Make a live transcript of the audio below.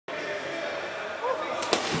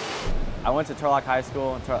I went to Turlock High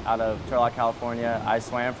School out of Turlock, California. I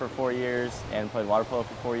swam for 4 years and played water polo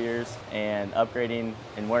for 4 years. And upgrading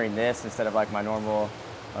and wearing this instead of like my normal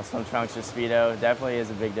swim trunks or Speedo definitely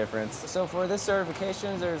is a big difference. So for this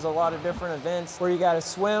certification, there's a lot of different events where you got to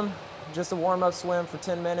swim, just a warm-up swim for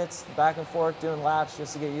 10 minutes, back and forth doing laps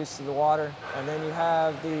just to get used to the water. And then you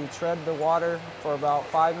have the tread the water for about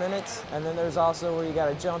 5 minutes. And then there's also where you got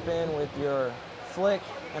to jump in with your flick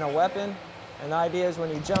and a weapon. And the idea is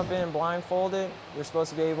when you jump in blindfolded, you're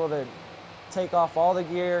supposed to be able to take off all the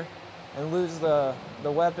gear and lose the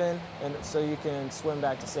weapon, and so you can swim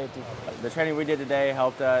back to safety. The training we did today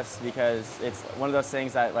helped us because it's one of those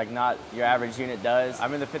things that like not your average unit does.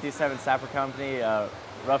 I'm in the 57th Sapper Company,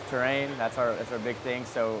 rough terrain, that's our big thing,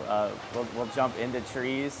 so we'll jump into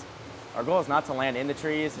trees. Our goal is not to land in the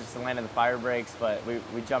trees, it's to land in the fire breaks, but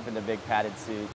we jump into big padded suits.